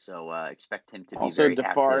 So expect him to be Also, very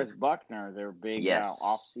active. DeForest Buckner, their big Yes.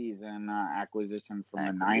 offseason acquisition from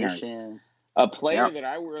the Niners. Acquisition. A player Yep. that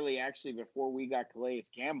I really actually, before we got Calais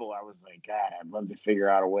Campbell, I was like, God, I'd love to figure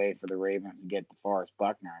out a way for the Ravens to get DeForest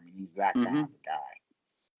Buckner. I mean, he's that kind Hmm. of a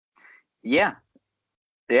guy. Yeah.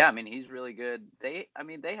 Yeah, I mean he's really good. They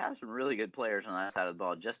have some really good players on that side of the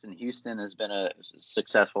ball. Justin Houston has been a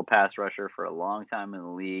successful pass rusher for a long time in the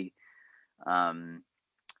league. Um,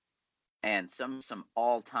 and some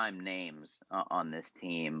all-time names on this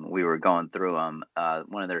team. We were going through them.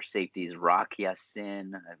 One of their safeties, Rock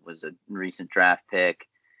Ya-Sin, was a recent draft pick.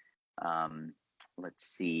 Let's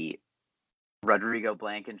see, Rodrigo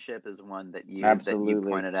Blankenship is one that you Absolutely.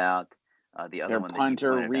 pointed out. The other Their one that you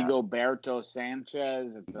punter, pointed out, Rigoberto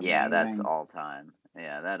Sanchez. It's yeah, that's amazing. all time.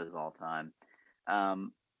 Yeah, that is all time.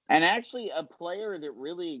 Um, And actually, a player that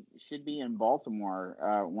really should be in Baltimore,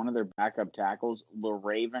 one of their backup tackles,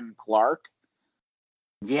 LaRaven Clark.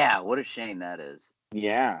 yeah, what a shame that is.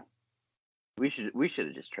 Yeah. We should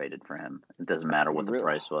have just traded for him. It doesn't matter what the Really,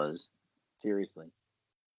 price was. seriously.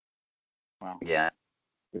 Well, Yeah.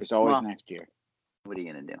 there's always Well, next year. what are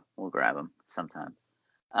you gonna do? We'll grab him sometime.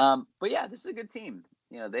 But yeah, this is a good team.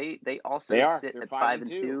 They They also are. sit They're at 5 five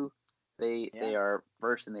and and 2. two. They Yeah. they are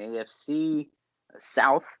first in the AFC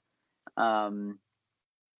South. Um,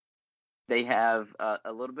 they have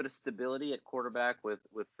a little bit of stability at quarterback with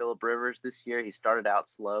Philip Rivers this year. He started out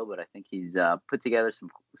slow, but I think he's put together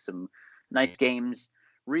some nice games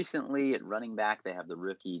recently. At running back, they have the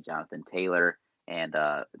rookie Jonathan Taylor and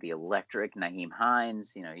the electric Naheem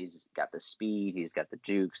Hines. He's got the speed, he's got the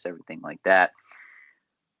jukes, everything like that.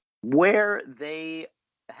 Where they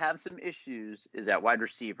have some issues is at wide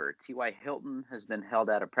receiver. T.Y. Hilton has been held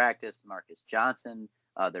out of practice. Marcus Johnson,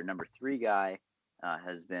 their number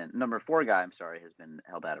four guy, I'm sorry, has been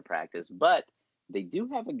held out of practice. But they do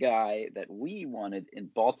have a guy that we wanted in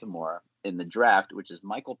Baltimore in the draft, which is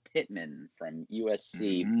Michael Pittman from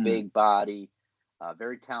USC. Mm-hmm. Big body,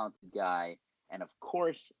 very talented guy. And of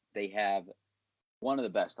course, they have one of the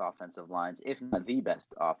best offensive lines, if not the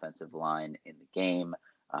best offensive line in the game,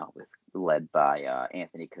 led by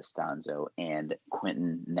Anthony Costanzo and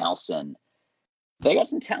Quentin Nelson. They got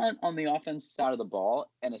some talent on the offensive side of the ball,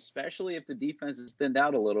 and especially if the defense is thinned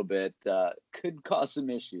out a little bit, could cause some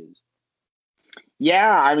issues.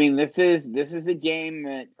 Yeah, I mean this is a game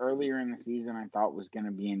that earlier in the season I thought was going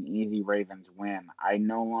to be an easy Ravens win. I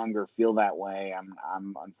no longer feel that way.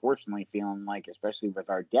 I'm unfortunately feeling like, especially with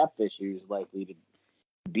our depth issues likely to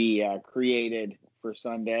be created for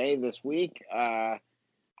Sunday this week, I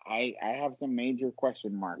have some major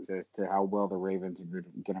question marks as to how well the Ravens are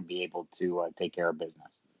going to be able to take care of business.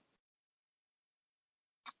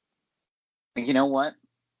 You know what?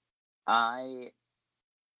 I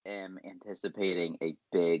am anticipating a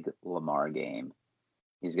big Lamar game.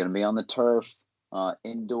 He's going to be on the turf,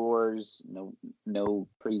 indoors, no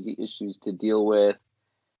crazy issues to deal with.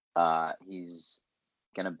 He's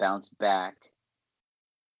going to bounce back.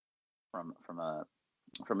 from a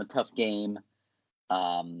tough game.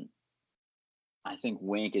 Um, I think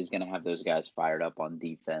Wink is going to have those guys fired up on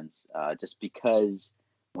defense, just because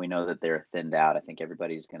we know that they're thinned out. I think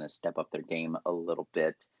everybody's going to step up their game a little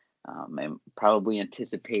bit. And probably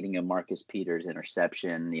anticipating a Marcus Peters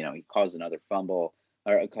interception. He caused another fumble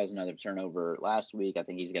or caused another turnover last week. I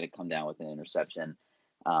think he's going to come down with an interception.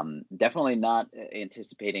 Definitely not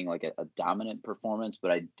anticipating like a dominant performance,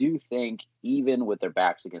 but I do think even with their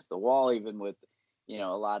backs against the wall, even with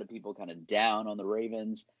a lot of people kind of down on the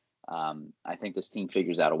Ravens, I think this team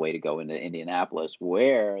figures out a way to go into Indianapolis,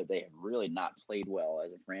 where they have really not played well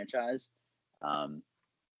as a franchise.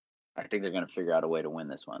 I think they're going to figure out a way to win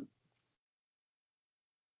this one.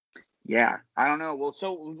 Yeah, I don't know. Well,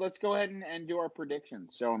 so let's go ahead and do our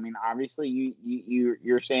predictions. So, I mean, obviously,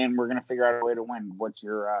 you're saying we're going to figure out a way to win. What's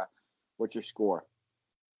your score?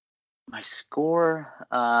 My score,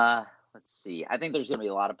 let's see. I think there's going to be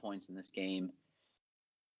a lot of points in this game.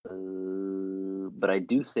 But I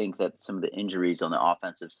do think that some of the injuries on the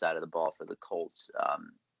offensive side of the ball for the Colts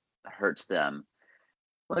hurts them.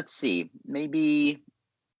 Let's see. Maybe.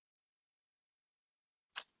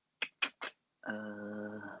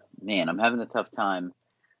 Man, I'm having a tough time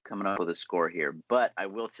coming up with a score here, but I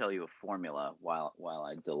will tell you a formula while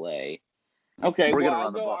I delay. Okay, We're well, gonna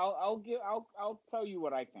run the ball. I'll tell you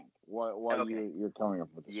what I think. While Okay. you're coming up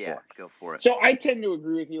with the score. Go for it. So I tend to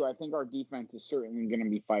agree with you. I think our defense is certainly going to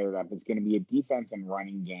be fired up. It's going to be a defense and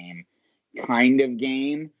running game kind of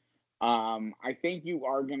game. I think we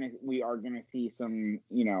are gonna see some,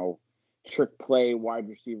 trick play wide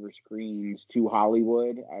receiver screens to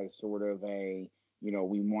Hollywood as sort of a,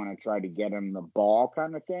 we want to try to get him the ball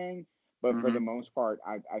kind of thing. But for the most part,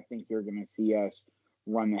 I think you're going to see us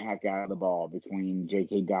run the heck out of the ball between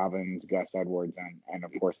J.K. Dobbins, Gus Edwards, and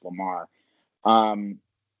of course Lamar. I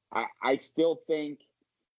still think,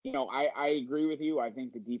 I agree with you. I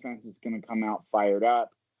think the defense is going to come out fired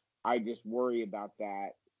up. I just worry about that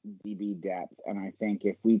DB depth. And I think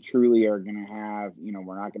if we truly are going to have,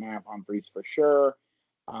 we're not going to have Humphreys for sure.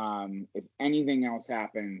 If anything else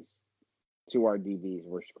happens to our DBs,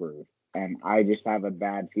 we're screwed. And I just have a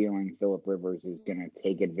bad feeling Phillip Rivers is going to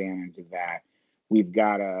take advantage of that. We've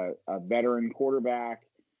got a veteran quarterback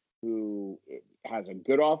who has a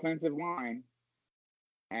good offensive line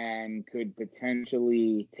and could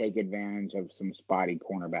potentially take advantage of some spotty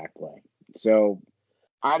cornerback play. So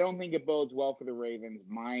I don't think it bodes well for the Ravens.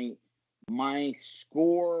 My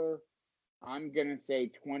score, I'm going to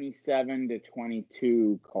say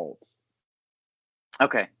 27-22 Colts.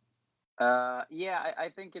 Okay. I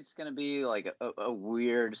think it's going to be like a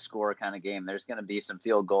weird score kind of game. There's going to be some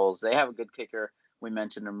field goals. They have a good kicker. We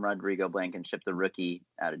mentioned him, Rodrigo Blankenship, the rookie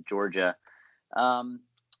out of Georgia.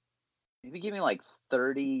 Maybe give me like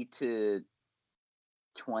 30-27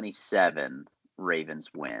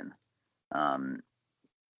 Ravens win.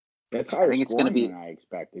 That's higher scoring than I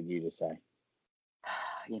expected you to say.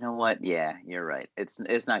 You know what? Yeah, you're right. It's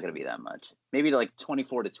not going to be that much. Maybe like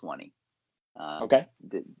 24-20. Okay.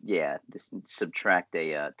 Just subtract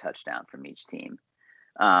a touchdown from each team.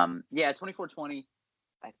 24-20.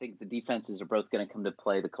 I think the defenses are both going to come to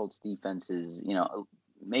play. The Colts defense is,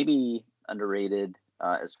 maybe underrated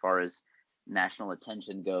as far as national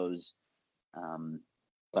attention goes.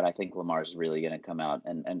 But I think Lamar's really going to come out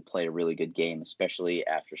and play a really good game, especially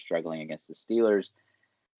after struggling against the Steelers.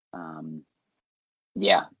 I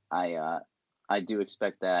do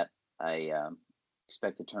expect that. I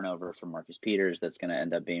expect the turnover from Marcus Peters. That's going to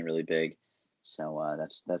end up being really big. So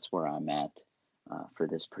that's where I'm at for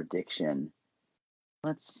this prediction.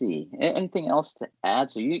 Let's see. Anything else to add?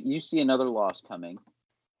 So you see another loss coming,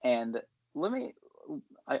 and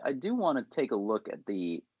I do want to take a look at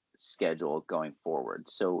the schedule going forward.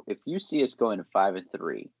 So if you see us going to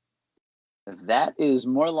 5-3, that is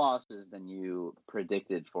more losses than you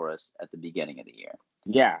predicted for us at the beginning of the year.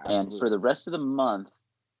 Yeah. And for the rest of the month,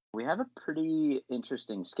 we have a pretty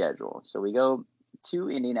interesting schedule. So we go to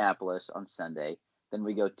Indianapolis on Sunday, then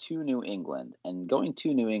we go to New England. And going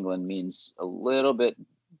to New England means a little bit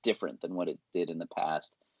different than what it did in the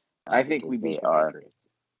past. I think we beat the Patriots.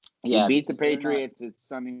 Yeah, we beat the Patriots. It's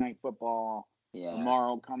Sunday Night Football. Yeah. Lamar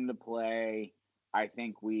will come to play. I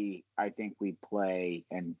think we play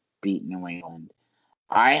and beat New England.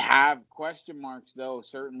 I have question marks, though,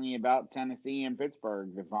 certainly about Tennessee and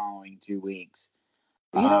Pittsburgh the following 2 weeks.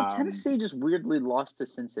 Tennessee just weirdly lost to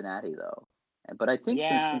Cincinnati, though. But I think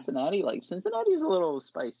Cincinnati is a little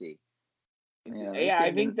spicy.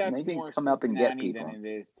 I think that's more Cincinnati than it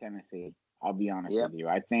is Tennessee. I'll be honest with you.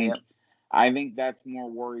 I think that's more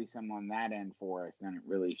worrisome on that end for us than it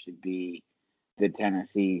really should be the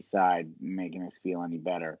Tennessee side making us feel any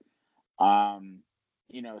better.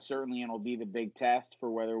 Certainly it'll be the big test for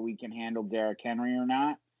whether we can handle Derrick Henry or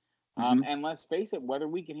not. Hmm. And let's face it, whether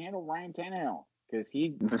we can handle Ryan Tannehill, because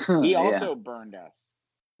he Yeah. also burned us.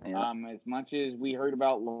 Yeah. As much as we heard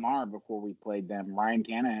about Lamar before we played them, Ryan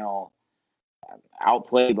Tannehill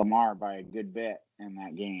outplayed Lamar by a good bit in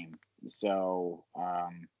that game. So,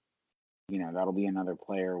 that'll be another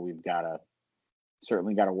player we've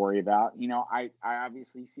certainly got to worry about. I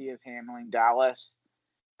obviously see us handling Dallas.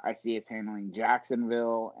 I see us handling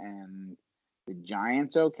Jacksonville and the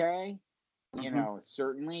Giants okay. Hmm.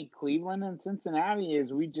 Certainly Cleveland and Cincinnati,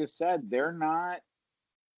 as we just said, they're not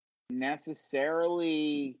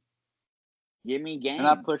necessarily gimme They're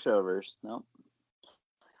not games. pushovers. No,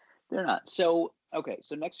 they're not. So okay.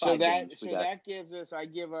 So next So 5 games that we so got. that I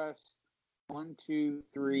give us 1, 2,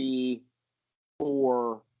 3,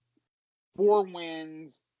 4, 4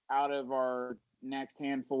 wins out of our next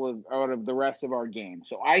handful out of the rest of our games.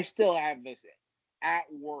 So I still have this at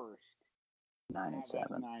worst. Nine and Have us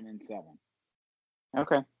seven. 9-7.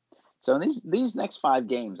 Okay. So these next 5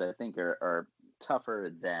 games, I think, are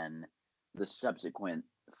tougher than the subsequent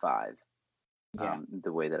 5. Yeah.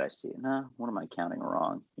 The way that I see it. Nah, what am I counting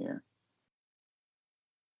wrong here?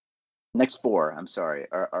 Next 4, I'm sorry,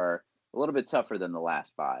 are a little bit tougher than the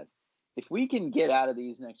last 5. If we can get out of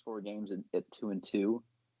these next 4 games at 2-2,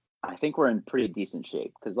 I think we're in pretty decent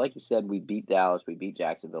shape. Because, like you said, we beat Dallas, we beat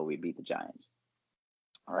Jacksonville, we beat the Giants.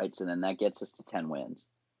 All right, so then that gets us to 10 wins.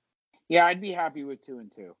 Yeah, I'd be happy with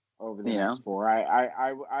 2-2 over the You next know, 4.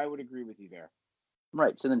 I would agree with you there.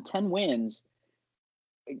 right? So then 10 wins.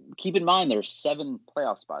 Keep in mind there's 7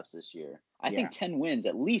 playoff spots this year. I Yeah. think 10 wins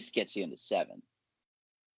at least gets you into 7.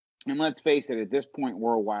 And let's face it, at this point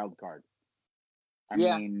we're a wild card. I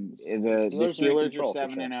Yeah, mean, the the Steelers are in Steelers are control for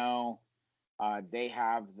 7-0. sure. They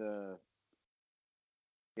have they're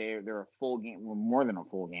a full game, well, more than a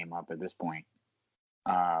full game up at this point.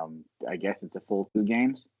 I guess it's a full 2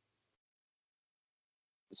 games.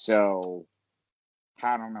 So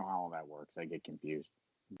I don't know how all that works. I get confused.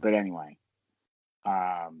 But anyway,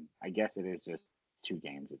 I guess it is just 2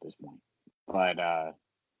 games at this point. But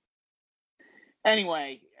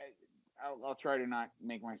anyway, I'll try to not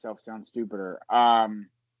make myself sound stupider. I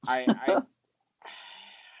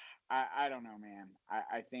I don't know, man.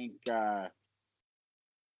 I think,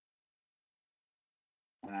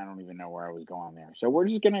 and I don't even know where I was going there. So we're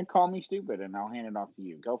just gonna call me stupid, and I'll hand it off to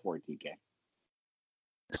you. Go for it, TK.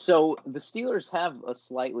 So the Steelers have a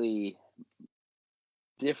slightly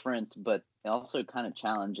different, but also kind of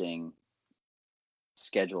challenging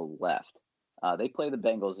schedule left. They play the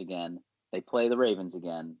Bengals again. They play the Ravens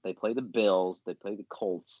again. They play the Bills. They play the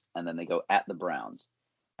Colts, and then they go at the Browns.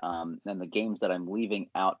 And the games that I'm leaving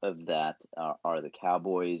out of that are the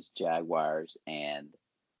Cowboys, Jaguars, and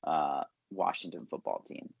Washington football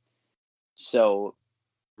team. So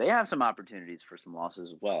they have some opportunities for some losses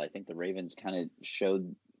as well. I think the Ravens kind of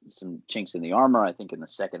showed some chinks in the armor. I think in the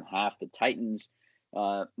second half, the Titans,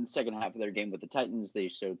 in the second half of their game with the Titans, they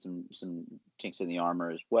showed some chinks in the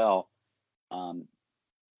armor as well.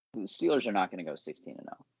 The Steelers are not going to go 16-0,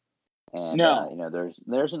 and No.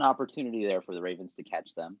 there's an opportunity there for the Ravens to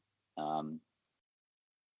catch them,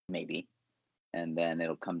 maybe, and then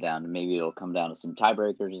it'll come down to some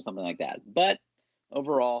tiebreakers or something like that. But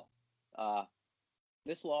overall, uh,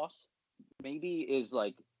 this loss maybe is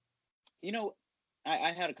like, you know,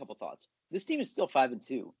 I had a couple thoughts. This team is still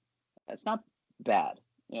 5-2. That's not bad.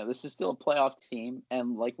 This is still a playoff team,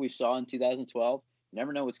 and like we saw in 2012, you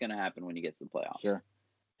never know what's going to happen when you get to the playoffs. Sure.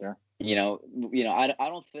 Sure. I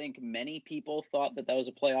don't think many people thought that was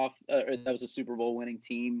a playoff or that was a Super Bowl winning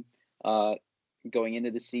team going into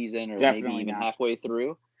the season, or maybe Definitely even not. halfway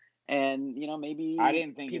through. And I maybe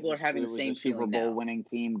didn't think people are having it the was a same Super feeling Bowl now. winning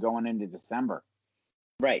team going into December.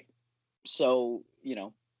 Right. So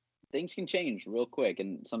things can change real quick,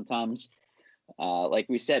 and sometimes, like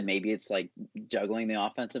we said, maybe it's like juggling the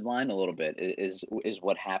offensive line a little bit is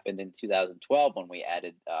what happened in 2012 when we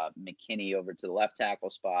added McKinney over to the left tackle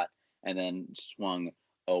spot and then swung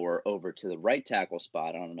over to the right tackle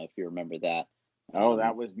spot. I don't know if you remember that. Oh,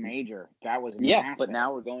 that was major. That was Yeah, but massive.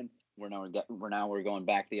 now we're going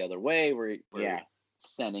back the other way. We're Yeah.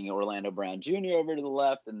 sending Orlando Brown Jr. over to the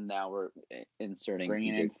left, and now we're inserting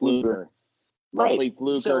Bringing in DJ Fluker. Roughly, Right.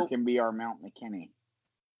 Fluker So can be our Mount McKinney.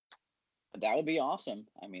 that would be awesome.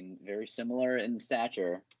 I mean, very similar in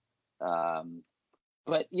stature.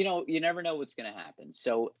 But you never know what's going to happen.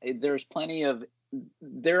 So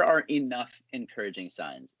there are enough encouraging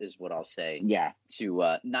signs, is what I'll say, Yeah.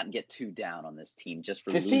 to not get too down on this team just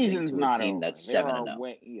for The losing season's to a not team over. that's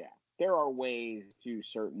 7-0. There are ways to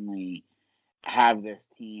certainly have this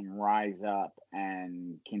team rise up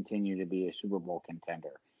and continue to be a Super Bowl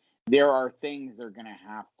contender. There are things they're going to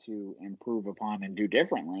have to improve upon and do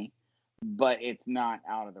differently, but it's not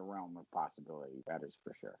out of the realm of possibility. That is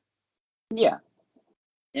for sure. Yeah.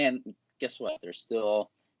 And guess what? There's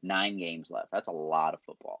still 9 games left. That's a lot of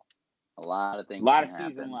football. A lot of things. A lot of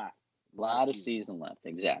season left. A lot of season left.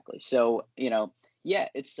 Exactly. So, yeah,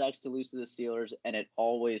 it sucks to lose to the Steelers, and it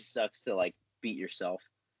always sucks to like beat yourself.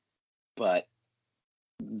 But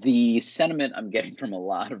the sentiment I'm getting from a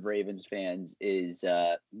lot of Ravens fans is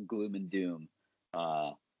gloom and doom.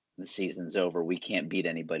 The season's over. We can't beat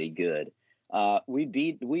anybody good. We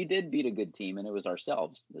did beat a good team, and it was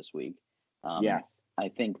ourselves this week. Yes. I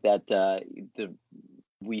think that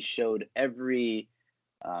we showed every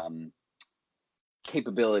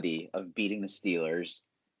capability of beating the Steelers.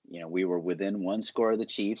 We were within 1 score of the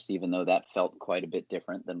Chiefs, even though that felt quite a bit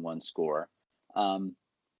different than 1 score. And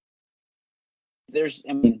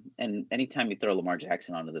anytime you throw Lamar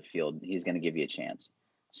Jackson onto the field, he's going to give you a chance.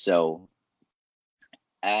 So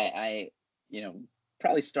I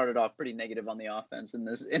probably started off pretty negative on the offense in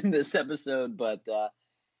this episode, but the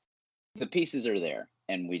pieces are there,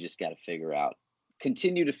 and we just got to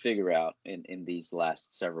continue to figure out in these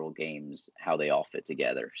last several games how they all fit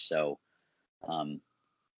together. So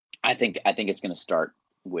I think it's going to start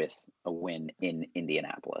with a win in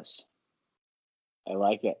Indianapolis. I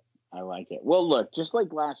like it. Well, look, just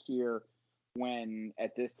like last year when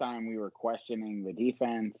at this time we were questioning the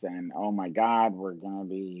defense and, oh my God, we're going to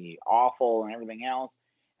be awful and everything else.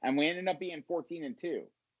 And we ended up being 14-2,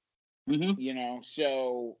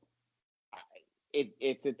 so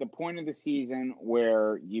it's at the point of the season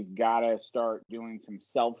where you've got to start doing some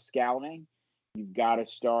self-scouting. You've got to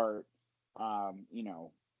start,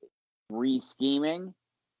 re-scheming.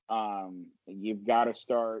 You've got to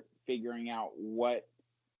start figuring out what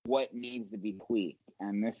needs to be tweaked.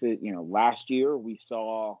 And this is, last year we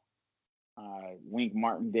saw Wink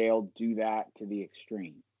Martindale do that to the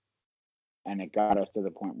extreme. And it got us to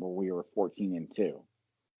the point where we were 14-2.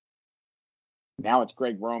 Now it's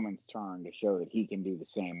Greg Roman's turn to show that he can do the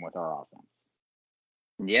same with our offense.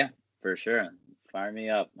 Yeah, for sure. Fire me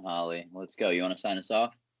up, Holly. Let's go. You want to sign us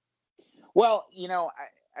off? Well,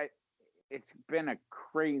 it's been a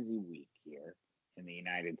crazy week here in the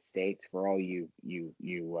United States for all you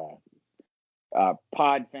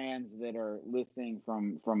pod fans that are listening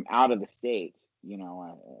from out of the States.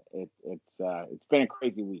 It's been a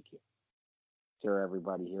crazy week here. Sure,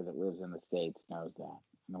 everybody here that lives in the States knows that.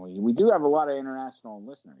 And we do have a lot of international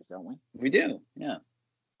listeners, don't we? We do, yeah.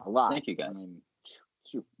 A lot. Thank you, guys.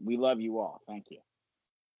 Shoot, we love you all. Thank you.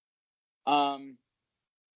 It's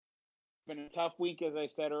been a tough week, as I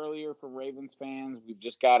said earlier, for Ravens fans. We've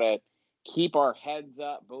just got to keep our heads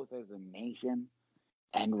up, both as a nation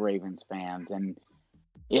and Ravens fans. And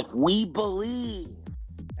if we believe,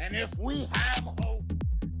 and if we have hope,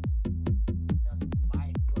 just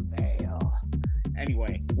might prevail.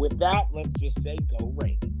 Anyway, with that, let's just say go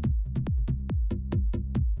Ravens.